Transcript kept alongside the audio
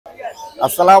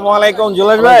আসসালামু আলাইকুম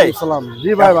জুলাস ভাই। আসসালাম।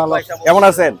 জি ভাই ভালো আছি। কেমন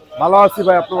আছেন? ভালো আছি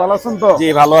ভাই, আপনি ভালো আছেন তো? জি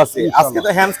ভালো আছি। আজকে তো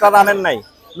হ্যামস্টার আনেন নাই?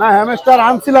 না, হ্যামস্টার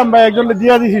আনছিলাম ভাই, একজনকে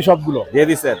দিয়ে দিছি সবগুলো। দিয়ে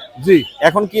দিছেন? জি।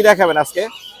 এখন কি দেখাবেন আজকে?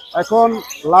 এখন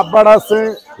লাভবার্ড আছে,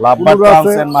 লাভবার্ড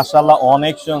আনছেন, মাশাআল্লাহ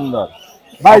অনেক সুন্দর।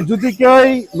 ভাই যদি কেউ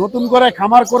নতুন করে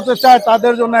খামার করতে চায়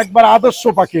তাদের জন্য একবার আদর্শ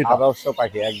পাখি এটা। আদর্শ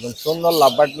পাখি, একদম সুন্দর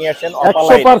লাভবার্ড নিয়ে আসেন।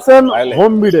 100%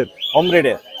 হোম ব্রিডের। হোম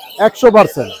ব্রিডের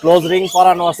 100% ক্লোজ রিং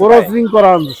করানো আছে। ক্লোজ রিং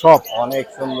করানো সব। অনেক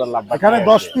সুন্দর লাভবার্ড। এখানে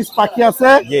 10 পিস পাখি আছে।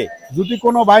 জি। যদি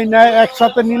কোনো ভাই নেয়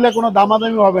একসাথে নিলে কোনো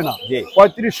দামাদামি হবে না। জি।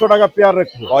 3500 টাকা পেয়ার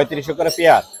রাখবো। 3500 করে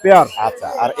পেয়ার। পেয়ার। আচ্ছা,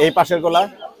 আর এই পাশের গুলা?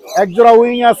 এক জোড়া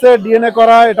উইং আছে ডিএনএ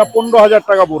করা, এটা 15000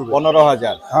 টাকা পড়বে।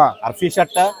 15000। হ্যাঁ। আর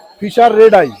ফিশারটা? Fisher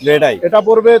red eye. Red eye এটা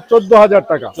পড়বে 14000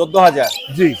 টাকা। 14000?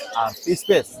 জি। আর পিস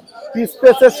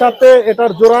পিসের সাথে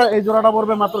এটার জোড়া, এই জোড়াটা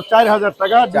পড়বে মাত্র 4000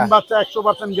 টাকা। ডিম বাচ্চা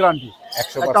 100% গ্যারান্টি।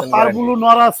 100% একটা পারবুলু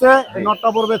নর আছে, এই নরটা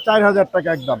পড়বে 4000 টাকা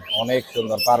একদম। অনেক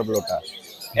সুন্দর পারবুলুটা।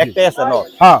 একটাই আছে নর?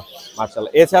 হ্যাঁ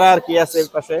মাশাআল্লাহ। এছাড়া আর কি আছে এর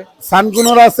পাশে?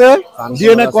 সানকুনর আছে,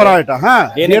 ডিএনএ করা এটা। হ্যাঁ,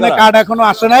 ডিএনএ কার্ড এখনো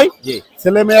আসে নাই। জি।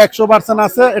 ছেলে মেয়ে 100%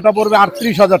 আছে, এটা পড়বে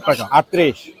 38000 টাকা।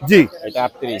 38? জি। এটা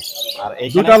 38। আর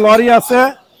এইখানে দুটা লরি আছে,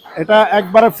 এটা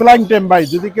একবারে ফ্লাইং টেম ভাই,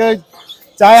 যদি কেউ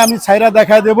চাই আমি ছাইরা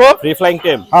দেখায় দেব। Free flying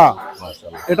tame? হ্যাঁ।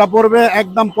 মাশাআল্লাহ। এটা পড়বে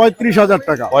একদম 35000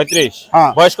 টাকা। 35?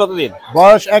 হ্যাঁ। বয়স কতদিন?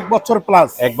 বয়স 1 বছর প্লাস।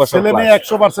 1 বছর ছেলে মেয়ে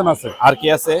 100% আছে। আর কি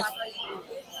আছে?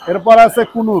 এরপর আছে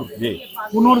কুনুর। জি।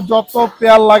 কুনুর যত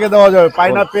পেয়ার লাগে দেওয়া যাবে,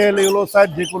 পাইনাপেল, ইয়েলো সাইড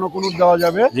যে কোনো কুনুর দেওয়া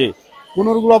যাবে। জি।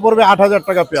 কুনুর গুলো পড়বে 8000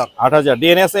 টাকা পেয়ার। 8000?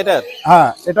 ডিএনএ আছে এটা? হ্যাঁ,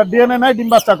 এটা ডিএনএ নাই, ডিম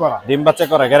বাচ্চা করা। ডিম বাচ্চা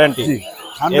করা গ্যারান্টি? জি।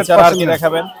 এছাড়া আর কি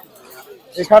দেখাবেন?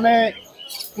 এখানে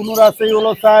কুনুর আছে,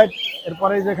 ইয়েলো সাইড।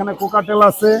 এরপরে যেখানে কোকাটেল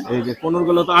আছে, এই যে কুনুর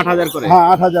গুলো তো 8000 করে? হ্যাঁ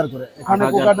 8000 করে। এখানে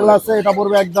কোকাটেল আছে, এটা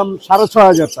পড়বে একদম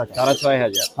 6500 টাকা।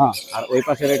 6500? হ্যাঁ। আর ওই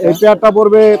পাশের এটা? এই পেয়ারটা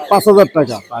পড়বে 5000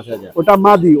 টাকা। 5000? ওটা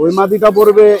মাদি, ওই মাদিটা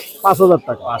পড়বে 5000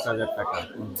 টাকা। 5000 টাকা।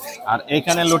 আর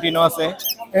এখানে লুটিনো আছে?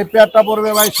 এই পেয়ারটা পড়বে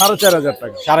ভাই 4500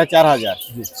 টাকা। 4500?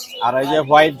 জি। আর এই যে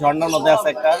হোয়াইট ঝর্ণার মধ্যে আছে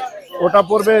একটা? ওটা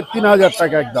পড়বে 3000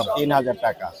 টাকা একদম। 3000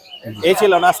 টাকা। এই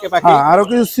ছিল না আজকে পাখি? হ্যাঁ, আরো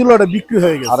কিছু ছিল, ওটা বিক্রি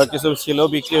হয়ে গেছে। আরো কিছু ছিল,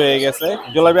 বিক্রি হয়ে গেছে।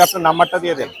 জুলাবি আপনার নাম্বারটা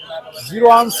দিয়ে দেন।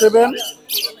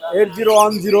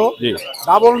 0178010 জি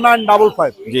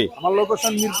 9955। জি। আমার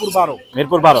লোকেশন মিরপুর 12।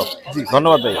 মিরপুর 12? জি।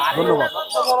 ধন্যবাদ ভাই। ধন্যবাদ।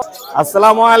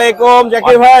 আসসালামু আলাইকুম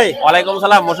জাকির ভাই। ওয়ালাইকুম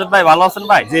সালাম মুর্শেদ ভাই, ভালো আছেন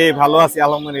ভাই? জি ভালো আছি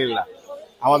আলহামদুলিল্লাহ।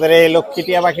 আমাদের এই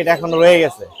লক্ষ্মীটিয়া পাখিটা এখন রয়ে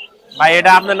গেছে ভাই।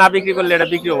 এটা আপনি না বিক্রি করলে এটা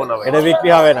বিক্রি হবে না ভাই। এটা বিক্রি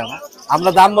হবে না?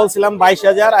 আমরা দাম বলছিলাম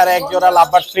 22000, আর এক জোড়া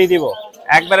লাভবার্ড ফ্রি দিব।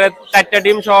 একবারে 4টা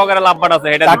ডিম সহকারে লাভবার্ড আছে,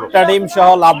 এটা 4টা ডিম সহ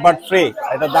লাভবার্ড ফ্রি।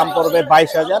 এটার দাম পড়বে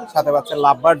 22000, সাথে পাচ্ছেন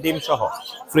লাভবার্ড ডিম সহ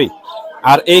ফ্রি।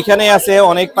 আর এইখানে আছে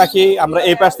অনেক পাখি। আমরা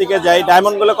এই পাশ থেকে যাই।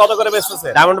 ডায়মন্ড গুলো কত করে বেচতেছে?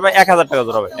 ডায়মন্ড ভাই 1000 টাকা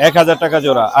জোড়া ভাই। 1000 টাকা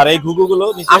জোড়া। আর এই ঘুঘু গুলো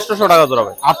 800 টাকা জোড়া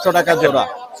ভাই। 800 টাকা জোড়া।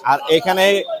 আর এখানে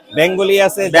বেঙ্গলি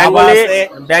আছে,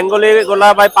 বেঙ্গলি গোলা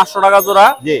ভাই 500 টাকা জোড়া।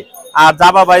 জি। আর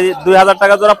জাবা ভাই 2000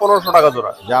 টাকা জোড়া, 1500 টাকা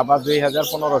জোড়া। জাবা 2000,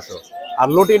 1500। আর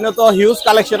লুটিনো তো হিউজ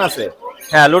কালেকশন আছে।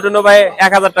 হ্যাঁ, লুটিনো ভাই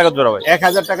 1000 টাকা জোড়া ভাই।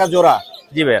 1000 টাকা জোড়া?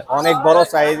 জি ভাই। অনেক বড়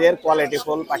সাইজের কোয়ালিটি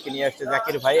ফুল পাখি নিয়ে আসছে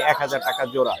জাকির ভাই, 1000 টাকা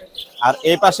জোড়া। আর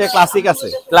এই পাশে ক্লাসিক আছে।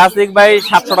 ক্লাসিক ভাই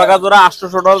 700 টাকা জোড়া,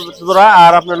 800 টাকা জোড়া।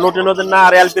 আর আপনার লুটিনো দেন না,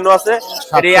 আর এলপিনো আছে,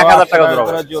 এটা 1000 টাকা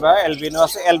জোড়া। এলবিনো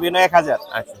আছে, এলবিনো 1000।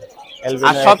 আচ্ছা।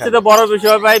 আর সবচেয়ে বড়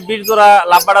বিষয় ভাই 20 জোড়া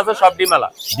লাভবার্ড আছে, সব ডিমালা।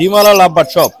 ডিমালা লাভবার্ড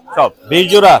সব 20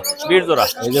 জোড়া? 20 জোড়া।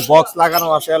 এই যে বক্স লাগানো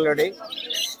আছে অলরেডি,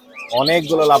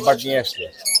 অনেকগুলো লাভবার্ড নিয়ে আসছে।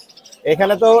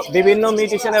 এখানে তো বিভিন্ন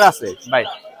মিউটেশনের আছে ভাই।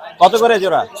 কত করে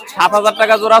জোড়া? 7000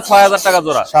 টাকা জোড়া, 6000 টাকা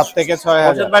জোড়া। 7 থেকে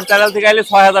 6000। ভাই চ্যানেল থেকে আইলে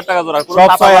 6000 টাকা জোড়া। সব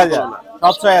 6000?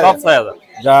 সব 6000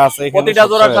 যা আছে এখানে। প্রতিটা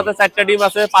জোড়ার সাথে 4টা ডিম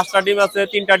আছে, 5টা ডিম আছে,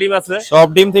 3টা ডিম আছে। সব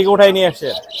ডিম থেকে উঠাই নিয়ে আসছে?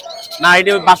 না,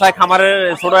 এটা বাসায় খামারের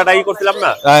ছোট একটা ই করছিলাম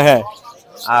না। হ্যাঁ হ্যাঁ।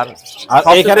 আর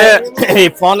এইখানে এই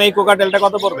ফোন, এই কোকাটেলটা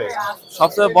কত পড়বে?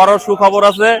 সবচেয়ে বড় সুখবর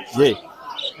আছে। জি।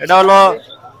 এটা হলো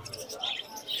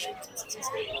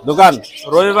দোকান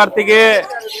রবিবার থেকে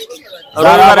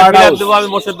আমি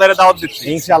মুর্শেদ ভাইয়ের দাওয়াত দিচ্ছি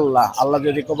ইনশাআল্লাহ, আল্লাহ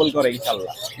যদি কবুল করে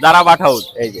ইনশাআল্লাহ। যারা বাঠাউট,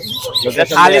 এই যে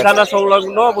শালি থানা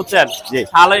সংলগ্ন, বুঝছেন?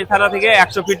 শালি থানা থেকে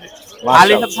 100 ফিট,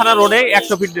 শালি থানা রোডে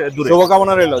 100 ফিট দূরে।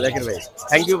 শুভকামনা রইল জাকির ভাই।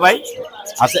 থ্যাংক ইউ ভাই।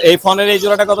 আচ্ছা, এই ফোনের এই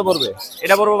জোড়াটা কত পড়বে?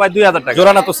 এটা পড়বে ভাই 2000 টাকা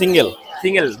জোড়া, না তো সিঙ্গেল?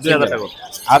 সিঙ্গেল 2000 টাকা।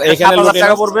 আর এখানে 7000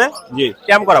 টাকা পড়বে। জি।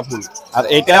 ট্যাম করা ফুল। আর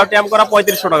এইটাও ট্যাম করা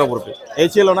 3500 টাকা পড়বে। এই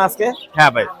ছিল না আজকে?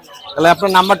 হ্যাঁ ভাই। তাহলে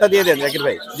আপনার নাম্বারটা দিয়ে দেন জাকির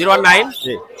ভাই। 019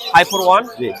 জি 541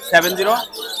 জি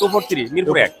 70243,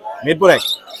 মিরপুর 1। মিরপুর 1।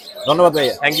 ধন্যবাদ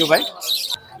ভাইয়া। থ্যাংক ইউ ভাই।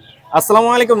 আসসালামু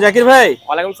আলাইকুম জাকির ভাই।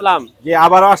 ওয়ালাইকুম সালাম। জি,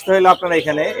 আবারও আসতে হইলো আপনার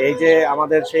এখানে। এই যে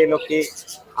আমাদের সেই লক্ষ্মী,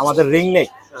 আমাদের রিং নেক,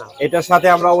 এটার সাথে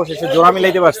আমরা অবশেষে জোড়া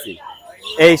মিলাইতে পারছি।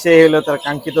 এই সেই হলো তার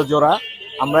কাঙ্ক্ষিত জোড়া।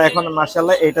 আমরা এখন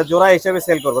মাশাআল্লাহ এটা জোড়া হিসেবে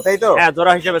সেল করব, তাই তো? হ্যাঁ,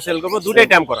 জোড়া হিসেবে সেল করব, দুটোই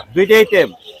টেম করা। দুইটাই টেম।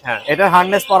 হ্যাঁ, এটা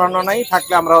হার্নেস পরানো নাই,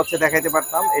 থাকলে আমরা হচ্ছে দেখাইতে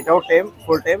পারতাম। এটাও টেম,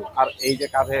 ফুল টেম। আর এই যে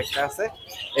কাঁধে একটা আছে,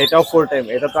 এটাও ফুল টেম।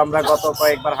 এটা তো আমরা গত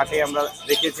কয়েকবার হাটে আমরা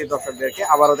দেখিয়েছি দর্শকদেরকে,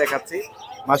 আবারও দেখাচ্ছি।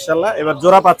 মাশাআল্লাহ এবার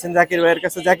জোড়া পাচ্ছেন জাকির ভাইয়ের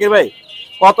কাছে। জাকির ভাই,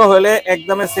 কত হলে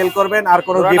একদমে সেল করবেন? আর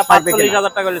কোনো গিফট থাকবে কি?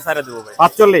 45,000 টাকা হলে ছাড়ে দেব ভাই।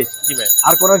 45? জি ভাই।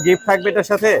 আর কোনো গিফট থাকবে এটার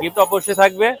সাথে? গিফট অবশ্যই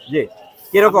থাকবে। জি,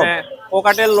 কি রকম?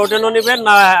 কোকাটেল লোডেনও নেবেন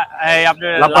না আপনি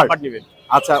লাপাট নেবেন?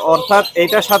 আচ্ছা, অর্থাৎ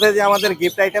এইটার সাথে যে আমাদের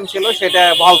গিফট আইটেম ছিল সেটা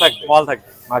বল থাকবে? বল থাকবে।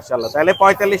 মাশাআল্লাহ, তাহলে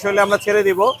 45 হলে আমরা ছেড়ে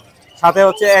দিব। সাথে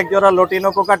হচ্ছে এক জোড়া লোটিনো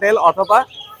কোকাটেল, অথবা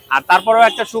আর তারপরেও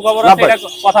একটা সুখবর আছে, এটা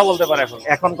কথা বলতে পারে এখন।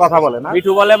 এখন কথা বলে না?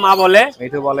 মিঠু বলে মা বলে।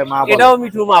 মিঠু বলে মা বলে। এটাও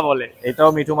মিঠু মা বলে। এটাও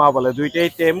মিঠু মা বলে। দুইটাই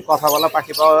টেম কথা বলা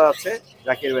পাখি পাওয়া যাচ্ছে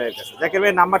জাকির ভাইয়ের কাছে। জাকির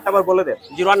ভাই নাম্বারটা আবার বলে দেন।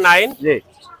 019 জি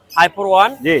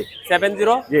 541 জি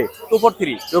 70 জি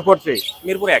 243 243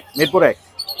 মিরপুর 1। মিরপুর 1।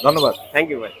 ধন্যবাদ। থ্যাংক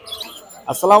ইউ ভাই।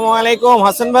 আসসালামু আলাইকুম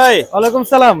হাসান ভাই। ওয়ালাইকুম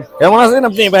সালাম। কেমন আছেন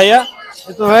আপনি ভাইয়া?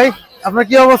 এই তো ভাই, আপনার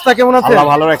কি অবস্থা, কেমন আছেন? আল্লাহ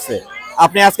ভালো রাখছে।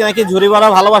 আপনি আজকে নাকি ঝুরি ভরা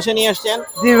ভালোবাসা নিয়ে আসছেন?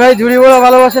 জি ভাই, ঝুড়ি ভরা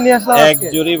ভালোবাসা নিয়ে আসলাম এক আজকে।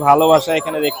 ঝুরি ভালোবাসা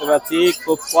এখানে দেখতে পাচ্ছি।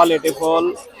 খুব কোয়ালিটিফুল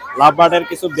লাভ বার্ডের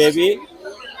কিছু বেবি,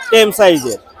 টেম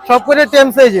সাইজের, সব করে টেম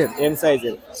সাইজের। টেম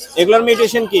সাইজের। এগুলোর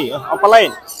মিউটেশন কি?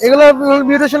 অপালাইন? এগুলো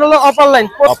মিউটেশন হলো অপার লাইন,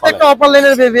 প্রত্যেকটা অপার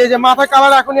লাইনের বেবি। এই যে মাথা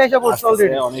কালার এখনই এসে পড়ছে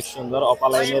অলরেডি। অনেক সুন্দর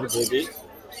অপালাইনের বেবি।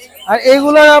 আর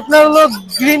এইগুলো আপনার হলো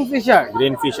গ্রিন ফিশার।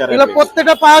 Green fisher. এগুলো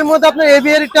প্রত্যেকটা পায়ের মধ্যে আপনার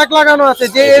এভিয়ারি ট্যাগ লাগানো আছে।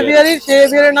 যে এভিয়ারি, সেই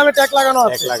এভিয়ারির নামে ট্যাগ লাগানো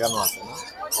আছে। লাগানো আছে না?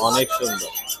 অনেক সুন্দর।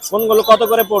 কোনগুলো কত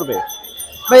করে পড়বে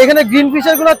ভাই? এখানে গ্রিন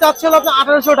ফিশার গুলো চাচ্ছি হলো আপনার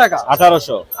 1800 টাকা।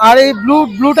 1800। আর এই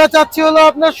ব্লুটা চাচ্ছি হলো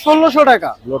আপনার 1600 টাকা।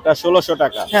 ব্লুটা 1600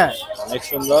 টাকা। হ্যাঁ, অনেক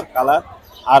সুন্দর কালার।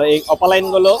 আর এই অপালাইন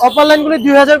গুলো? অপার লাইন গুলো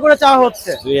 2000 করে চাওয়া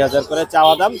হচ্ছে। 2000 করে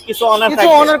চাওয়া দাম। কিছু অনার কিছু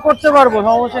থাকবে? অনার করতে পারবো,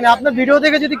 সমস্যা নেই। আপনার ভিডিও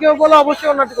দেখে যদি কেউ বলে অবশ্যই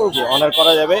অনার করব। অনার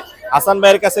করা যাবে। হাসান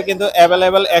ভাইয়ের কাছে কিন্তু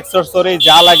अवेलेबल অ্যাকসেসরি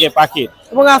যা লাগে পাখির।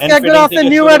 এবং আজকে একজন আছে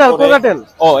নিউ অ্যাডাল কোকাটেল।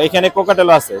 ও, এখানে কোকাটেল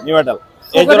আছে, নিউ অ্যাডাল।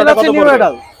 এই জোড়াটা কত পড়বে?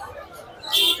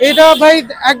 এটা ভাই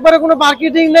একবারে কোনো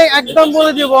মার্কেটিং নেই, একদম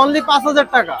বলে দিব অনলি 5000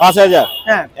 টাকা। 5000?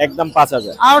 হ্যাঁ, একদম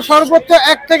 5000। আর সর্বোচ্চ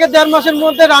 1 থেকে 1.5 মাসের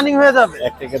মধ্যে রানিং হয়ে যাবে।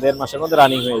 1 থেকে 1.5 মাসের মধ্যে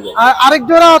রানিং হয়ে যাবে। আর আরেক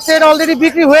জোড়া আছে, এটা অলরেডি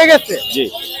বিক্রি হয়ে গেছে। জি,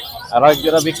 আর এক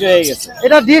জোড়া বিক্রি হয়ে গেছে।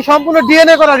 এটা সম্পূর্ণ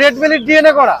ডিএনএ করা, রেড বেলির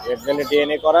ডিএনএ করা। রেড বেলি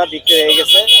ডিএনএ করা, বিক্রি হয়ে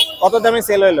গেছে। কত দামে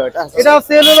সেল হলো এটা? এটা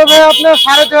সেল হলো ভাই আপনার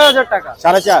 4500 টাকা।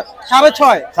 4.5?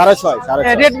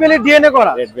 6.5 রেড বেলির ডিএনএ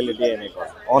করা। রেড বেলি ডিএনএ করা,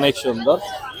 অনেক সুন্দর।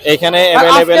 এখানে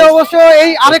আজকে अवेलेबल অবশ্য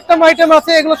এই আরেকটা আইটেম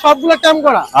আছে, এগুলো সবগুলো টেম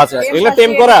করা। আচ্ছা, এগুলো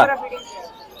টেম করা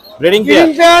ব্রিডিং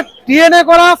পেয়ার, ডিএনএ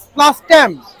করা প্লাস টেম।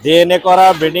 ডিএনএ করা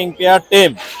ব্রিডিং পেয়ার টেম।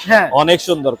 হ্যাঁ, অনেক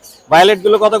সুন্দর। ভায়োলেট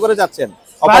গুলো কত করে যাচ্ছেন?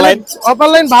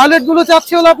 অপালাইন ভায়োলেট গুলো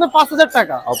চাচ্ছি হলো আপনার 5000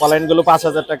 টাকা। অপালাইন গুলো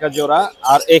 5000 টাকা জোড়া।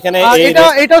 আর এখানে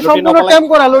এটা সম্পূর্ণ টেম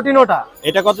করা লোটিনোটা।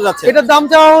 এটা কত যাচ্ছে? এটার দাম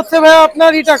চাওয়া হচ্ছে ভাই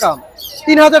আপনার টাকা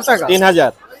 3000 টাকা।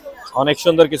 3000। অনেক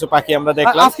সুন্দর কিছু পাখি আমরা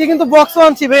দেখলাম। আজকে কিন্তু বক্সও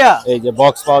আনছি ভাইয়া। এই যে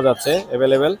বক্স পাওয়া যাচ্ছে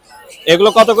अवेलेबल। এগুলো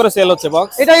কত করে সেল হচ্ছে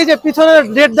বক্স? এটা এই যে পিছনে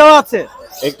রেট দেওয়া আছে।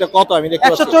 একটা কত আমি দেখতে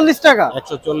পাচ্ছি? 140 টাকা।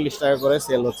 140 টাকা করে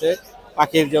সেল হচ্ছে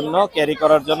পাখির জন্য, ক্যারি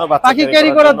করার জন্য, পাখি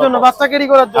ক্যারি করার জন্য, বাচ্চা ক্যারি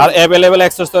করার জন্য। আর अवेलेबल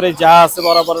অ্যাকসেসরি যা আছে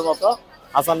বরাবরের মতো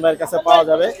হাসান ভাইয়ের কাছে পাওয়া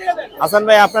যাবে। হাসান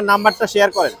ভাই, আপনার নাম্বারটা শেয়ার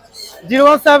করেন।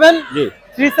 017 জি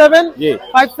 37 জি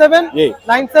 57 জি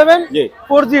 97 জি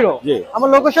 40। জি। আমার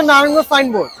location Narayanganj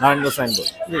signboard. Narayanganj signboard.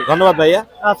 ধন্যবাদ ভাইয়া।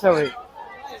 আচ্ছা ভাই।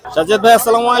 সাজ্জাদ ভাই,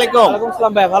 আসসালামু আলাইকুম। ওয়ালাইকুম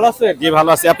আসসালাম ভাই, ভালো আছেন? জি ভালো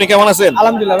আছি। আপনি কেমন আছেন?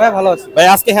 আলহামদুলিল্লাহ ভাই, ভালো আছি। ভাই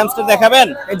আজকে হ্যামস্টার দেখাবেন?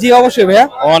 জি অবশ্যই ভাইয়া।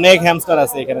 অনেক হ্যামস্টার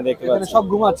আছে এখানে দেখতে পাচ্ছি। সব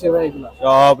ঘুমাচ্ছে ভাই, এগুলো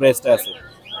সব রেস্টে আছে।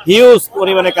 হিউজ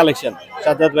পরিমাণে কালেকশন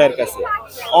সাজ্জাদ ভাইয়ের কাছে।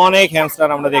 অনেক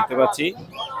হ্যামস্টার আমরা দেখতে পাচ্ছি।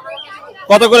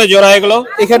 কত করে জোড়া এগুলো?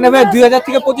 এখানে ভাই 2000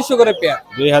 থেকে 2500 করে পেয়ার।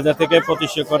 2000 থেকে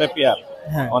 2500 করে পেয়ার।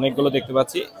 হ্যাঁ, অনেকগুলো দেখতে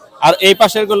পাচ্ছি। আর এই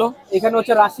পাশের গুলো? এখানে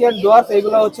হচ্ছে রাশিয়ান ডোয়ার্ফ,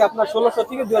 এগুলো হচ্ছে আপনার 1600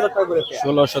 থেকে 2000 টাকা করে পেয়ার।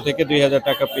 1600 থেকে 2000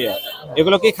 টাকা পেয়ার।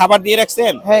 এগুলো কি খাবার দিয়ে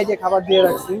রাখছেন? হ্যাঁ, এই যে খাবার দিয়ে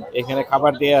রাখছি। এখানে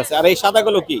খাবার দিয়ে আছে। আর এই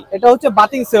সাদাগুলো কি? এটা হচ্ছে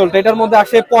বাটিং সেলট, এটার মধ্যে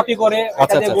আসে পটি করে, এটা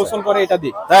আচ্ছা, দিয়ে আচ্ছা, গোসল করে, এটা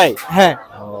দিয়ে। তাই? হ্যাঁ।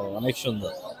 ও, অনেক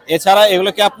সুন্দর। এছাড়া এগুলো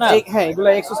কি আপনার? হ্যাঁ, এগুলো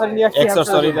এক্সেসরি নিয়ে আসছি।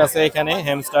 অ্যাকসেসরিজ আছে এখানে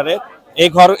হ্যামস্টারের। এই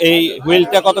ঘর, এই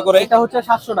হুইলটা কত করে? এটা হচ্ছে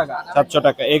 700 টাকা। 700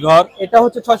 টাকা। এই ঘর? এটা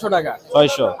হচ্ছে 600 টাকা।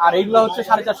 600। আর এইগুলো হচ্ছে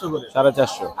 450 করে।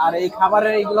 450। আর এই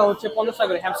খাবারের এইগুলো হচ্ছে 50 টাকা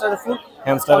করে। হ্যামস্টারের ফুড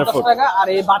হ্যামস্টারের ফুড 50 টাকা। আর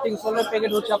এই বাটিং সোলের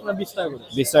প্যাকেট হচ্ছে আপনার 20 টাকা করে।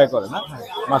 20 টাকা করে না?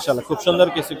 মাশাআল্লাহ, খুব সুন্দর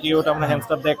কিছু কিউট আমরা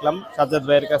হ্যামস্টার দেখলাম সাজ্জাদ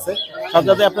ভাইয়ের কাছে।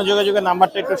 সাজ্জাদ ভাই, আপনার যোগাযোগের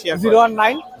নাম্বারটা একটু শেয়ার করুন।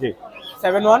 019 জি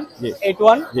 71 জি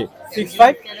 81 জি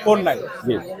 6549।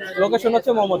 জি। লোকেশন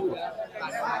হচ্ছে মোহাম্মদপুর।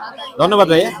 ধন্যবাদ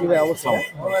ভাইয়া। জি ভাই, অবশ্যই।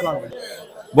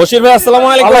 বশির ভাই, আসসালামু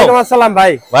আলাইকুম। ওয়ালাইকুম আসসালাম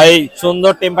ভাই। ভাই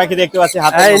সুন্দর টেম পাখি দেখতে পাচ্ছি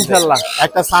হাতে। হ্যাঁ, ইনশাআল্লাহ।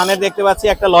 একটা সানের দেখতে পাচ্ছি,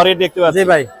 একটা লরির দেখতে পাচ্ছি। জি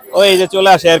ভাই। ও এই যে চলে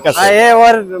আসে এর কাছে,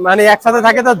 ওর মানে একসাথে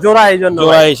থাকে তো জোড়া, এই জন্য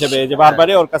জোড়া হিসেবে এই যে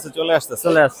বারবারই ওর কাছে চলে আসতেছে।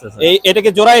 এই এটাকে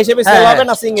জোড়া হিসেবে সেল হবে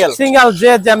না সিঙ্গেল? সিঙ্গেল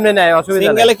যে যেমনে নেয় অসুবিধা নেই।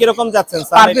 সিঙ্গেলে কি রকম যাচ্ছেন?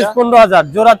 পার পিস 15000,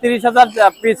 জোড়া 30000,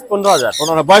 পিস 15000।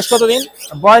 15। বয়স কতদিন?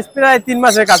 বয়স প্রায় 3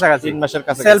 মাসের কাছাকাছি। 3 মাসের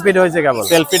কাছে সেলফিড হয়েছে কেবল।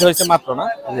 সেলফিড হয়েছে মাত্র না?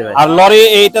 জি ভাই। আর লরি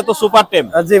এইটা তো সুপার টেম।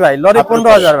 জি ভাই, লরি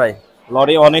 15000 ভাই।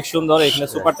 লরি অনেক সুন্দর, এখানে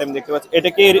সুপার টেম দেখতে পাচ্ছি। এটা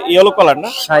কি ইয়েলো কালার না?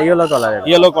 হ্যাঁ ইয়েলো কালার।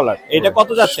 Yellow colour. এটা কত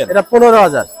যাচ্ছে? এটা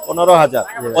 15000। 15000।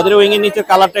 ওদের উইং এর নিচের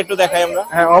কালারটা একটু দেখাই আমরা।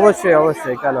 হ্যাঁ অবশ্যই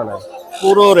অবশ্যই, কেন না।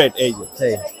 পুরো রেড, এই যে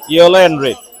ইয়েলো এন্ড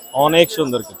রেড, অনেক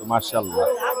সুন্দর কিন্তু মাশাআল্লাহ।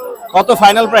 কত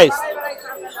ফাইনাল প্রাইস?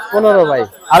 15 ভাই।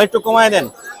 আর একটু কমায় দেন।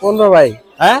 15 ভাই।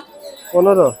 হ্যাঁ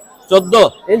 15, 14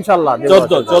 ইনশাআল্লাহ।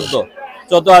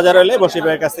 14,000 হলে বশির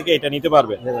ভাইয়ের কাছ থেকে এটা নিতে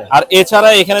পারবে। আর এছাড়া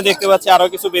এখানে দেখতে পাচ্ছি আরো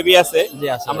কিছু বেবি আছে,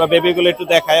 আমরা বেবিগুলো একটু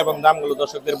দেখাই এবং দামগুলো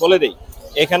দর্শকদের বলে দেই।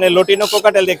 এখানে লটিনো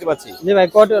কোকাটেল দেখতে পাচ্ছি। জি ভাই,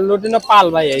 লটিনো পাল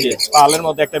ভাই। এই যে পালের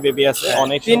মধ্যে একটা বেবি আছে,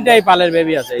 অনেক তিনটাই পালের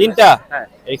বেবি আছে। তিনটা? হ্যাঁ,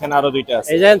 এখানে আরো দুইটা আছে।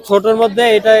 এই যে ছোটর মধ্যে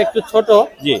এটা একটু ছোট,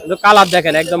 জি, কিন্তু কালার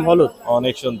দেখেন একদম হলুদ,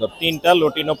 অনেক সুন্দর। তিনটা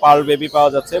লটিনো পাল বেবি পাওয়া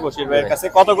যাচ্ছে বশির ভাইয়ের কাছে।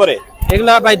 কত করে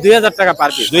এগুলা ভাই? 2000 টাকা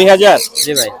পার পিস। 2000?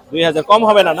 জি ভাই। 2000 কম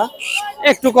হবে না? না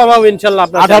একটু কমাবো ইনশাআল্লাহ।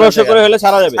 আপনার 1800 করে হলে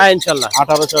ছাড়া যাবে? হ্যাঁ ইনশাআল্লাহ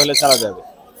 1800 হলে ছাড়া যাবে।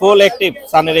 ফুল অ্যাক্টিভ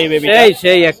সানের এই বেবিটা,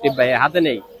 সেই অ্যাক্টিভ ভাই, হাতে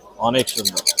নেই। অনেক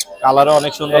সুন্দর, কালারও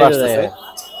অনেক সুন্দর আসছে।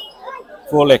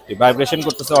 ফুল অ্যাক্টিভ, ভাইব্রেশন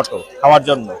করতেছে অটো খাওয়ার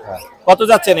জন্য। কত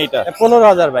যাচ্ছেন এইটা?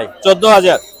 15000 ভাই।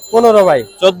 14000? 15 ভাই।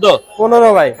 14? 15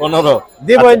 ভাই। 15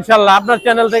 দিব ইনশাআল্লাহ, আপনার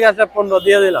চ্যানেল থেকে আছে 15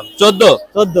 দিয়ে দিলাম।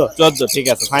 14 ঠিক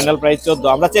আছে, ফাইনাল প্রাইস 14।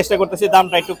 আমরা চেষ্টা করতেছি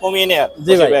দামটা একটু কমিয়ে নেওয়ার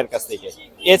জি ভাইয়ের কাছ থেকে।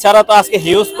 এছাড়া তো আজকে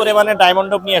হিউজ পরিমাণে ডায়মন্ড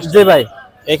ডব নিয়ে আসছে। জি ভাই,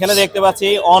 এখানে দেখতে পাচ্ছি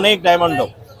অনেক ডায়মন্ড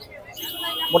ডব,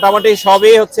 মোটামুটি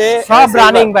সবই হচ্ছে সব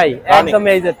রানিং ভাই, একদম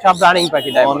এই যে সব রানিং পাখি।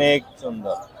 অনেক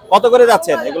সুন্দর। কত করে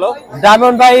যাচ্ছেন এগুলো?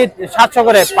 ডায়মন্ড ভাই 700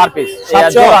 করে পার পিস।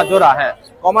 700? জোড়া। হ্যাঁ,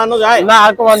 কমানো যায় না?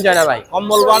 আর কমানো যায় না ভাই। কম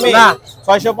বলবো আমি? না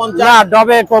 650? না,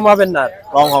 ডবে কম হবেন না।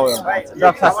 কম হবে না,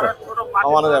 ডব 700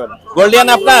 কমানো যাবে না। গোল্ডিয়ান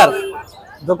আপনার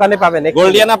দোকানে পাবেন।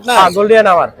 গোল্ডিয়ান আপনার? হ্যাঁ গোল্ডিয়ান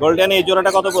আমার। গোল্ডিয়ান এই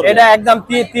জোড়াটা কত পড়বে? এটা একদম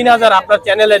 3000 আপনার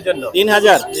চ্যানেলের জন্য।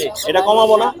 3000? এটা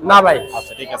কমাবো না? না ভাই।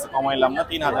 আচ্ছা ঠিক আছে, কমাইলাম না,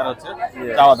 3000 হচ্ছে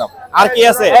চাওয়া দাম। আর কি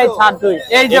আছে? এই 62,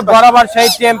 এই যে বরাবর সেই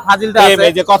টেম ফাজিলটা আছে,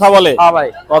 এই যে কথা বলে। হ্যাঁ ভাই,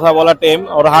 কথা বলা টেম,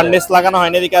 ওর হার্নেস লাগানো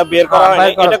হয়নি, এদিকে বের করা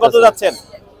হয়নি। এটা কত যাচ্ছেন?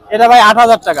 এটা ভাই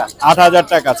 8000 টাকা। 8000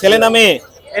 টাকা। ছেলে না মেয়ে?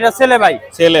 এটা ছেলে ভাই।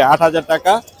 ছেলে, 8000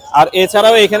 টাকা। আর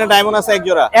এছাড়াও এখানে ডায়মন্ড আছে এক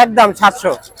জোড়া, একদম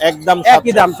 700, একদম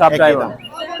একই দাম সব ডায়মন্ড।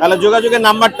 তাহলে যোগাযোগের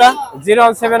নাম্বারটা?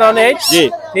 01718 জি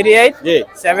 38 জি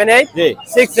 78 জি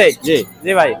 68। জি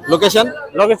জি ভাই। লোকেশন?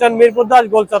 লোকেশন মিরপুর 10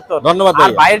 গোল চত্বর। ধন্যবাদ আর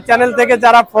ভাই। ভাইয়ের চ্যানেল থেকে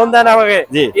যারা ফোন দেন আমাকে,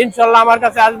 জি ইনশাআল্লাহ আমার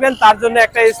কাছে আসবেন, তার জন্য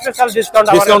একটা স্পেশাল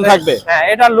ডিসকাউন্ট থাকবে। হ্যাঁ,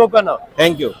 এটা লোকানো।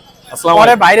 Thank you. আসসালামু পরে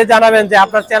আলাইকুম। বাইরে জানাবেন যে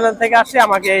আপনার চ্যানেল থেকে আসে,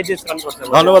 আমাকে এই ডিসকাউন্ট করতে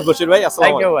বলবেন। ধন্যবাদ বশির ভাই, আসসালামু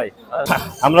থ্যাংক ইউ আলাইকুম। ভাই।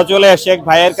 আমরা চলে আসছি এক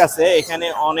ভাইয়ের কাছে। এখানে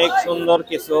অনেক সুন্দর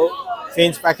কিছু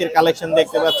ফিঞ্চ পাখির কালেকশন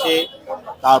দেখতে পাচ্ছি,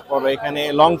 তারপর এখানে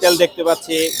লং টেল দেখতে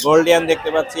পাচ্ছি, গোল্ডিয়ান দেখতে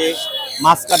পাচ্ছি,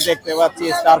 মাস্কাট দেখতে পাচ্ছি,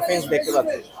 স্টার ফিঞ্চ দেখতে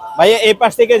পাচ্ছি। ভাইয়া এই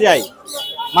পাশ থেকে যাই,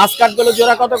 মাস্কাট গুলো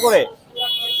জোড়া কত করে?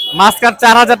 মাস্কাট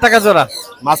 4000 টাকা জোড়া।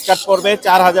 মাস্কাট পড়বে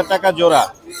 4000 টাকা জোড়া।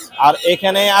 আর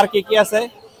এখানে আর কি কি আছে?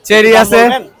 চেরি আছে,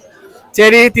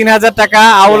 চেরি 3000 টাকা।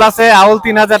 আউল আছে, আউল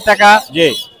 3000 টাকা। জি।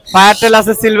 ফায়ারটেল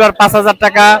আছে সিলভার 5000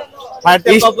 টাকা।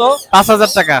 ফায়ারটেল কত? 5000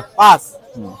 টাকা। 5।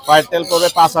 ফায়ারটেল পড়বে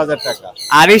 5000 টাকা।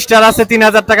 আর স্টার আছে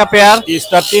 3000 টাকা পেয়ার।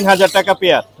 স্টার 3000 টাকা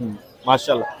পেয়ার,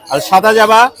 মাশাআল্লাহ। আর সাদা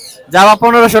জাবা? জাবা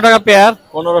 1500 টাকা পেয়ার।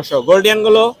 1500। গোল্ডিয়ান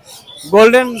গুলো?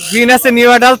 গোল্ডেন গ্রিন আছে নিউ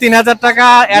অ্যাডাল 3000 টাকা,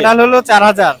 অ্যাডাল হলো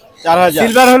 4000, 4000।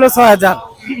 সিলভার হলো 6000।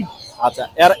 আচ্ছা,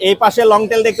 আর এই পাশে লং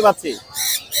টেল দেখতে পাচ্ছি।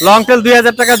 লং টেল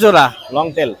 2000 টাকা জোড়া। Long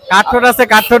tail. কাঠঠোঁট আছে,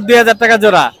 কাঠঠোঁট 2000 টাকা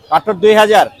জোড়া। কাঠঠোঁট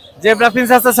 2000। জেব্রা ফিন্স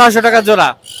আছে 600 টাকা জোড়া।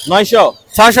 900।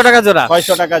 600 টাকা জোড়া।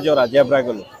 600 টাকা জোড়া জেব্রা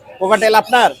গুলো। কোকাটেল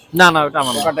আপনার? না না, ওটা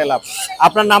আমার না। কোকাটেল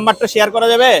আপনার নাম্বারটা শেয়ার করা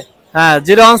যাবে? হ্যাঁ,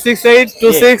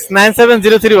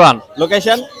 01682697031।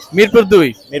 লোকেশন? মিরপুর 2।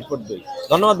 মিরপুর 2।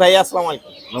 ধন্যবাদ ভাই, আসসালামু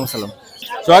আলাইকুম। নমস্কার।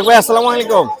 সোহাগ ভাই আসসালামু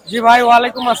আলাইকুম। জি ভাই,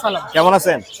 ওয়ালাইকুম আসসালাম। কেমন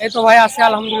আছেন? এই তো ভাই আছি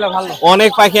আলহামদুলিল্লাহ ভালো।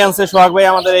 অনেক পাখি আনছে সোহাগ ভাই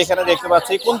আমাদের এখানে দেখতে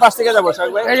পাচ্ছি। কোন পাশ থেকে যাবো সোহাগ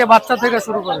ভাই? এই যে বাচ্চা থেকে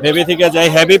শুরু করে। বেবি থেকে যাই,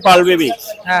 হেভি পার্ল বেবি।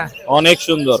 হ্যাঁ, অনেক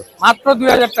সুন্দর। মাত্র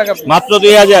 2000 টাকা। মাত্র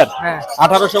 2000? হ্যাঁ।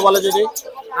 1800 বলে যদি?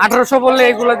 1800 বললে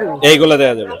এইগুলো দিব। এইগুলো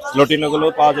দেওয়া যাবে, লটিনো গুলো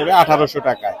পাওয়া যাবে 1800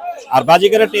 টাকা। আর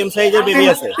বাজিকারের টেম সাইজের বেবি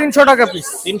আছে 300 টাকা পিস।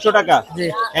 300 টাকা? জি।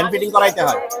 হ্যান্ড ফিটিং করাইতে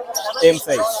হয়, টেম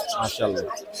সাইজ, মাশাআল্লাহ।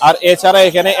 আর এছাড়া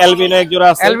এখানে অ্যালবিনো এক জোড়া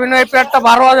আছে। অ্যালবিনো এই পেয়ারটা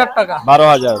 12000 টাকা।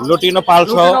 12000। লটিনো পাল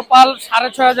সহ? লুটিনো পাল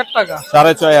 6500 টাকা।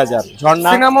 6500। ঝর্ণা?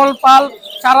 সিনামল পাল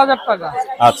 4000 টাকা।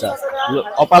 আচ্ছা,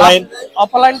 অপালাইন?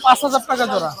 অপালাইন 5000 টাকা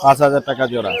জোড়া। 5000 টাকা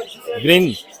জোড়া। গ্রিন?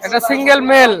 এটা সিঙ্গেল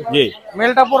মেল। জি।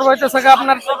 মেলটা পড়বে হইতেছে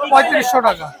আপনার 3500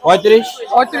 টাকা।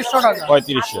 3500 টাকা।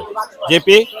 3500।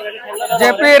 জেপি?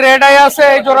 জেপি রেড আই আছে,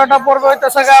 এই জোড়াটা পড়বে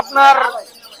হইতেছে আপনার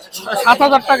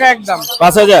 7000 টাকা একদম।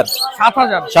 5000?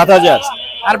 7000। 7000।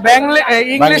 আর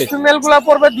ইংলিশ ফিমেল গুলা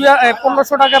পড়বে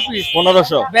 1500 টাকা পিস।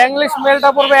 1500। ব্যাংলিশ মেলটা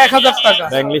পড়বে 1000 টাকা।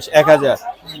 ব্যাংলিশ 1000।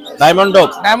 Diamond dog?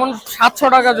 ডায়মন্ড 700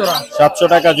 টাকা জোড়া। 700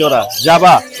 টাকা জোড়া।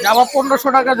 জাবা? জাবা 1500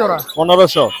 টাকা জোড়া।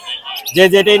 1500। যে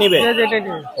যেটাই নিবে? যে যেটাই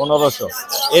নিবে 1500।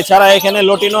 এছাড়া এখানে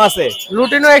লটিনো আছে?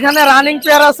 লুটিনো এখানে রানিং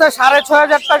পেয়ার আছে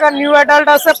 6500 টাকা, নিউ অ্যাডাল্ট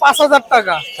আছে 5000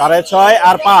 টাকা। 6.5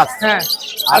 আর 5? হ্যাঁ।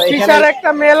 আর আর ফিশার একটা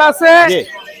মেল আছে, জি।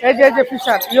 এই যে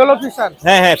ফিশার, ইয়েলো ফিশার।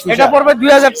 হ্যাঁ হ্যাঁ, এটা পড়বে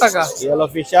 2000 টাকা। Yellow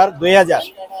fisher 2000।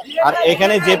 আর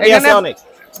এখানে জেপি আছে অনেক?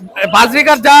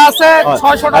 বাজরিকার যা আছে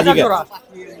 600 টাকা জোড়া।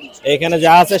 এখানে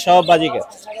যা আছে সব বাজিকার।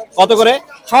 কত করে?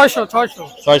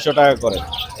 600 টাকা করে।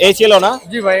 এই ছিল না?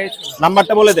 জি ভাই, এই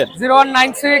নাম্বারটা বলে দেন।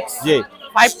 0196 জি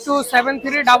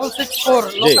 5273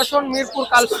 লোকেশন মিরপুর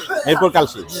কালসি। মিরপুর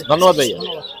কালসি। ধন্যবাদ ভাইয়া।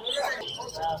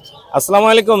 আসসালামু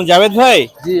আলাইকুম জাভেদ ভাই।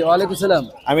 জি ওয়ালাইকুম সালাম।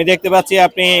 আমি দেখতে পাচ্ছি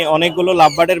আপনি অনেকগুলো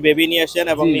লাভবার্ডের বেবি নিয়ে আসেন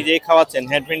এবং নিজেই খাওয়াচ্ছেন,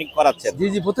 হেড ট্রেনিং করাচ্ছেন। জি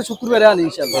জি, প্রতি শুক্রবারে আনি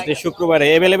ইনশাআল্লাহ। প্রতি শুক্রবারে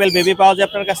अवेलेबल বেবি পাওয়া যায়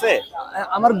আপনার কাছে?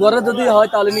 আমার ঘরে যদি হয়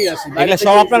তাহলে নিয়ে আসি। এগুলো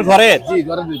সব আপনার ঘরের? জি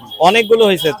ঘরের বেবি। অনেকগুলো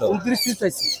হয়েছে তো। 29 পিস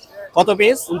চাইছি। কত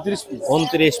পিস? 29 পিস।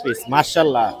 29 পিস,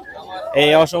 মাশাআল্লাহ।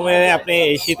 এই অসময়ে আপনি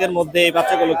এই শীতের মধ্যে এই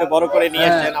বাচ্চাগুলোকে বড় করে নিয়ে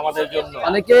আসেন আমাদের জন্য।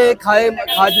 অনেকে খায়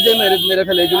দিতে মেরে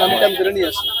ফেলে, এইজন্য আমি টাইম করে নিয়ে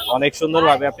আসি। অনেক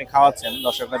সুন্দরভাবে আপনি খাওয়াচ্ছেন,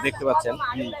 দর্শকরা দেখতে পাচ্ছেন।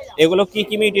 এগুলো কি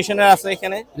কি মিউটেশনের আছে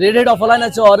এখানে? রেড হেড অফলাইন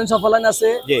আছে, অরেঞ্জ অফলাইন আছে,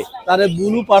 জি। তারে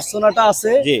ব্লু পার্সোনাটা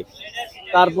আছে, জি।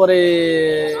 তারপরে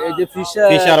এই যে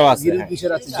ফিশারও আছে, গ্রিন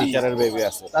ফিশার আছে, ফিশারের বেবি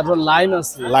আছে, তারপর লাইন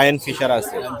আছে, লায়ন ফিশার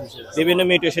আছে, বিভিন্ন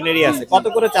মিউটেশনেরই আছে। কত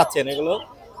করে চাচ্ছেন এগুলো?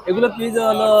 এগুলো পিস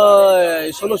হলো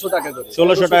 1600 টাকা করে।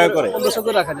 1600 টাকা করে। 1500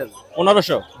 করে রাখা যাবে।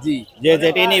 1500? জি। যে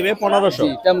যেটাই নিবে 1500?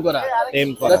 জি, টেম করা। টেম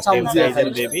করা, টেম সাইজের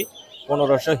বেবি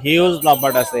 1500। হিউজ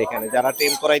লাভবার্ড আছে এখানে, যারা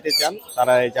টেম করাইতে চান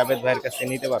তারা এই জাভেদ ভাইয়ের কাছে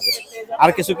নিতে পারবেন। আর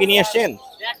কিছু কি নিয়ে আসছেন?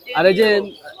 আর এই যে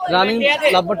রানিং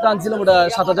লাভবার্ডটা আনছিলাম, ওটা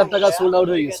 7000 টাকা সোল্ড আউট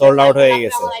হয়ে গেছে। সোল্ড আউট হয়ে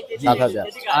গেছে 7000।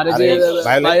 আর এই যে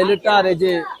ভায়োলেটটা, আর এই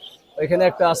যে এখানে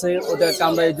একটা আছে, ওটা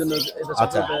কামড়া, এই জন্য এটা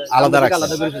আচ্ছা আলাদা রাখছি।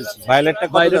 আলাদা করে ফেলছি। ভায়োলেটটা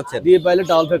কত যাচ্ছে? দিয়ে ভায়োলেট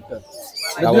ডাবল ফ্যাক্টর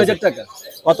 2000 টাকা।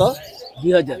 কত?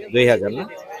 2000। না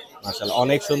মাশাআল্লাহ,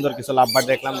 অনেক সুন্দর কিছু লাভবার্ড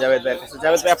দেখলাম জাভেদ ভাইয়ের কাছে।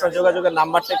 জাভেদ ভাই আপনার যোগাযোগের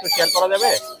নাম্বারটা একটু শেয়ার করা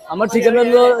যাবে? আমার ঠিকানা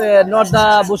হলো নর্দা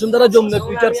বসুন্ধরা যমুনা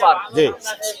ফিউচার পার্ক। জি।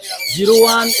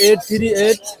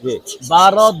 01838 জি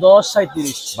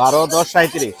 121037।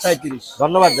 121037।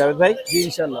 ধন্যবাদ জাভেদ ভাই। জি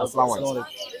ইনশাআল্লাহ। আসসালামু আলাইকুম।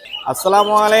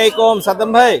 আসসালামু আলাইকুম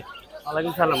সাদ্দাম ভাই।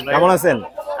 ওয়ালাইকুম সালাম ভাই। কেমন আছেন?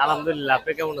 আলহামদুলিল্লাহ,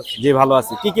 আপনি কেমন আছেন? জি ভালো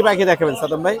আছি। কি কি পাখি দেখাবেন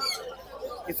সাদ্দাম ভাই?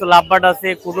 কিছু লাভবার্ড আছে,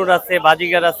 কুনুর আছে,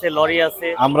 বাজিগার আছে, লরি আছে।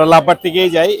 আমরা লাভবার্ড থেকেই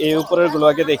যাই, এই উপরের গুলো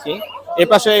আগে দেখি। এই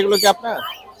পাশে এগুলো কি আপনার?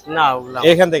 না ওগুলা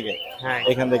এখান থেকে? হ্যাঁ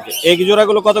এখান থেকে। এই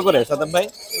জোড়াগুলো কত করে সাদ্দাম ভাই?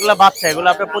 এগুলা বাচ্চা, এগুলো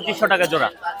আপনার 2500 টাকা জোড়া।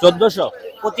 1400?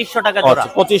 2500 টাকা জোড়া।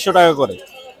 2500 টাকা করে।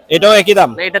 এটাও একই দাম?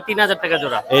 এটা 3000 টাকা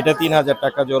জোড়া। এটা 3000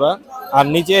 টাকা জোড়া। আর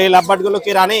নিচে এই লাভবার্ড গুলো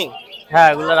কি রানিং? হ্যাঁ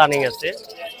এগুলো রানিং আছে।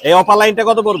 এই অপালাইনটা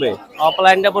কত পড়বে?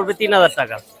 অফলাইনটা পড়বে 3000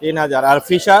 টাকা। 3000। আর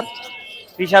ফিশার?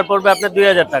 ফিশার পড়বে আপনার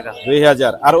 2000 টাকা।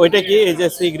 2000। আর ওইটা কি, এই যে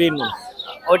সি গ্রিন?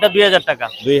 ওইটা 2000 টাকা।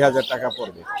 2000 টাকা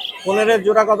পড়বে। কোনের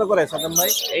জোড়া কত করে সাদ্দাম ভাই?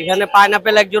 এখানে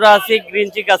পাইনাপেল এক জোড়া আছে, গ্রিন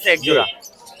চিক আছে এক জোড়া।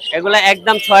 এগুলা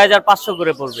একদম 6500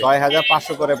 করে পড়বে।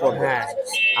 6500 করে পড়বে। হ্যাঁ।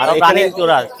 আর আর এখানে রানিং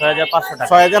জোড়া 6500 টাকা।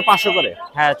 6500 করে?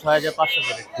 হ্যাঁ 6500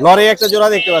 করে। লরি একটা জোড়া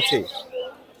দেখতে পাচ্ছি।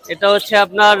 এটা হচ্ছে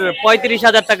আপনার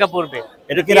 35000 টাকা পড়বে।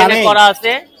 এটা কি ডিএনএ রানিং? করা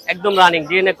আছে, একদম রানিং,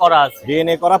 ডিএনএ করা আছে।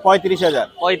 ডিএনএ করা 35000?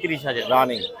 35000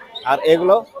 রানিং। আর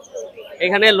এগুলো?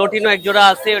 এখানে লটিনো এক জোড়া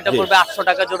আছে, ওটা পড়বে 800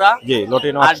 টাকা জোড়া। জি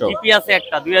লটিনো আর 800। জিপি আছে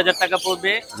একটা 2000 টাকা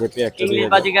পড়বে। জিপি একটা ইংলিশ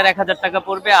 2000। বাজিগার 1000 টাকা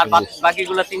পড়বে। আর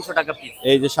বাকিগুলো 300 টাকা পিস।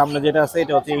 এই যে সামনে যেটা আছে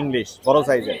এটা হচ্ছে ইংলিশ, বড়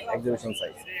সাইজের, এক্সিবিশন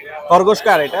সাইজ। খরগোশ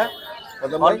কার এটা?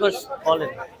 খরগোশ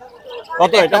বলেন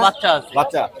কত একটা এটা? বাচ্চা আছে।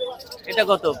 বাচ্চা এটা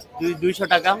কত? 200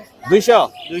 টাকা।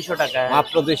 200 টাকা। হ্যাঁ।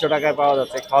 মাত্র 200 টাকায় পাওয়া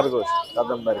যাচ্ছে খরগোশ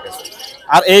সাদ্দাম ভাইয়ের কাছে।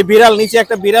 আর এই বিড়াল, নিচে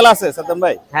একটা বিড়াল আছে সাদ্দাম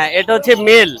ভাই? হ্যাঁ এটা হচ্ছে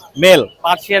মেল। মেল?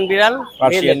 পার্সিয়ান বিড়াল।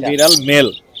 পার্সিয়ান বিড়াল মেল,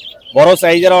 বড়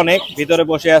সাইজের, অনেক ভিতরে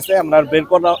বসে আছে, আমরা বের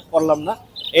করলাম না।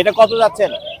 এটা কত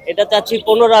যাচ্ছেন? এটা চাচ্ছি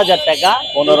 15000 টাকা।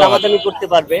 15,000 দামাদামি করতে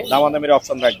পারবে। দামাদামির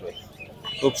অপশন রাখবে।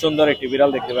 খুব সুন্দর একটি বিড়াল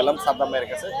দেখতে পেলাম সাদ্দাম ভাইয়ের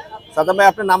কাছে। সাদ্দাম ভাই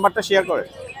আপনার নাম্বারটা শেয়ার করেন।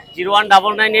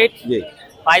 01998 জি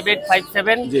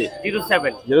 5857 জি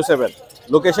 07। 07।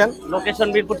 লোকেশন? Location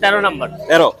Mirpur 13 number.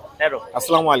 13। 13।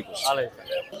 আসসালামু আলাইকুম। ভালো।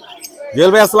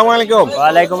 জুয়েল ভাই আসসালামু আলাইকুম।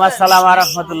 ওয়ালাইকুম আসসালাম ওয়া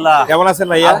রাহমাতুল্লাহ। কেমন আছেন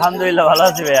ভাইয়া? আলহামদুলিল্লাহ ভালো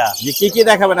আছি ভাইয়া। জি কি কি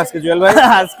দেখাবেন আজকে জুয়েল ভাই?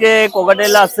 আজকে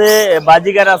কোকাটেল আছে,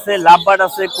 বাজিগার আছে, লাভবার্ড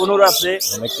আছে, কুনুর আছে,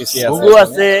 অনেক কিছু আছে, ঘুঘু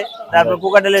আছে, তারপর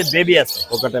কোকাটেলের বেবি আছে।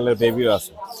 কোকাটেলের বেবিও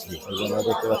আছে। আমরা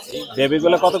দেখতে পাচ্ছি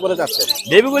বেবিগুলো কত করে যাচ্ছে?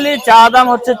 বেবিগুলি চা দাম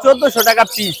হচ্ছে 1400 টাকা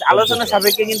পিস, আলোচনা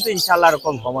সাপেক্ষে কিন্তু ইনশাআল্লাহ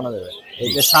এরকম কমানো যাবে। এই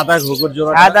যে সাদা ঘুঘুর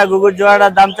জোড়া, সাদা ঘুঘুর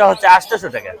জোড়াটার দামটা হচ্ছে 800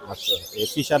 টাকা। আচ্ছা এই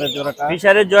ফিশারের জোড়াটা,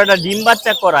 ফিশারের জোড়াটা ডিম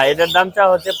বাচ্চা করা, এটার দামটা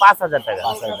হচ্ছে 5000 টাকা।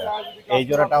 5000 টাকা। এই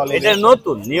জোড়াটা হলো এটা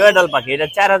নতুন নিউ অ্যাডাল পাখি, এটা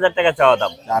 4000 টাকা চাওয়া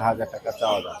দাম। 4000 টাকা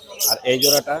চাওয়া দাম। আর এই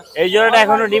জোড়াটা? এই জোড়াটা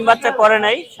এখনো ডিম বাচ্চা করে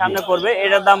নাই, সামনে করবে।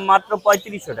 এটার দাম মাত্র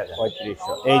 3500 টাকা।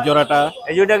 3500। এই জোড়াটা?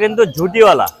 এই জোড়াটা কিন্তু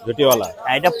ঝুটিওয়ালা। ঝুটিওয়ালা,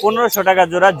 হ্যাঁ, এটা 1500 টাকা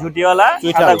জোড়া ঝুটিওয়ালা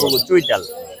সাদা ঘুঘু চুইটাল।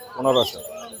 1500।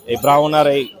 এই ব্রাউন আর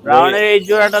এই ব্রাউনের এই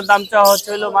জোড়াটার দামটা হচ্ছে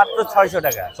হলো মাত্র 600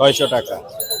 টাকা। 600 টাকা।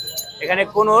 এখানে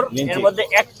কোনোর এর মধ্যে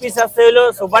এক পিস আছে হলো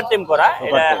সুপার টিম করা,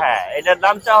 এটা হ্যাঁ এটার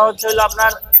দামটা হচ্ছে হলো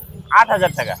আপনার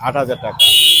 8000 টাকা। 8000 টাকা।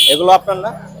 এগুলো আপনার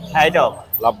না? হ্যাঁ এটাও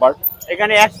লাভবার্ড।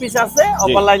 এখানে এক পিস আছে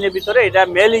অপার লাইনের ভিতরে, এটা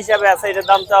মেল হিসাবে আছে, এটার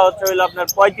দামটা হচ্ছে হলো আপনার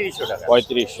 3500 টাকা।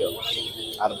 3500।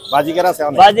 আর বাজিগার আছে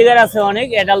অনেক? বাজিগার আছে অনেক,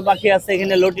 এডাল পাখি আছে,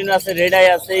 এখানে লটিনো আছে, রেড আই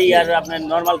আছে, আর আপনার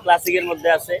নরমাল ক্লাসিকের মধ্যে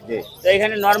আছে। তো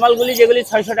এখানে নরমাল গুলি যেগুলি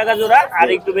 600 টাকা জোড়া, আর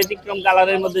একটু ব্যতিক্রম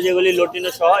কালারের মধ্যে যেগুলি লটিনো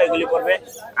সহ এগুলি পড়বে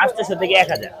 800 থেকে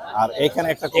 1000। আর এখানে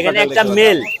একটা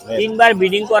মেল 3 বার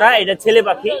ব্রিডিং করা, এটা ছেলে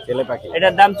পাখি।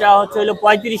 এটার দাম চাওয়া হচ্ছে হলো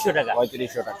 3500 টাকা।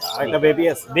 3500 টাকা। আর একটা বেবি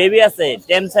আছে? বেবি আছে,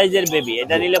 টেম সাইজের বেবি,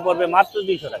 এটা নিলে পড়বে মাত্র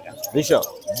 200 টাকা। 200?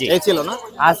 জি। এই ছিল না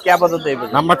আজকে আপাতত এই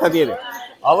পর্যন্ত। নাম্বারটা দিয়ে দে।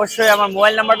 অবশ্যই আমার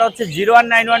মোবাইল নাম্বারটা হচ্ছে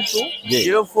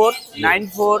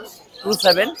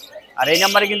 01912049427। আর এই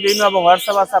নাম্বারে কিন্তু ইমেল এবং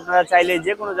হোয়াটসঅ্যাপ আছে, আপনারা চাইলে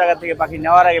যে কোনো জায়গা থেকে পাখি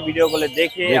নেওয়ার আগে ভিডিও কলে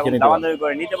দেখে এবং দামাদামি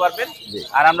করে নিতে পারবেন।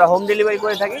 আর আমরা হোম ডেলিভারি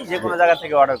করে থাকি, যে কোনো জায়গা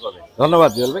থেকে অর্ডার করবেন। ধন্যবাদ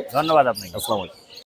জুয়েল ভাই। ধন্যবাদ আপনাকে। আসসালামু আলাইকুম।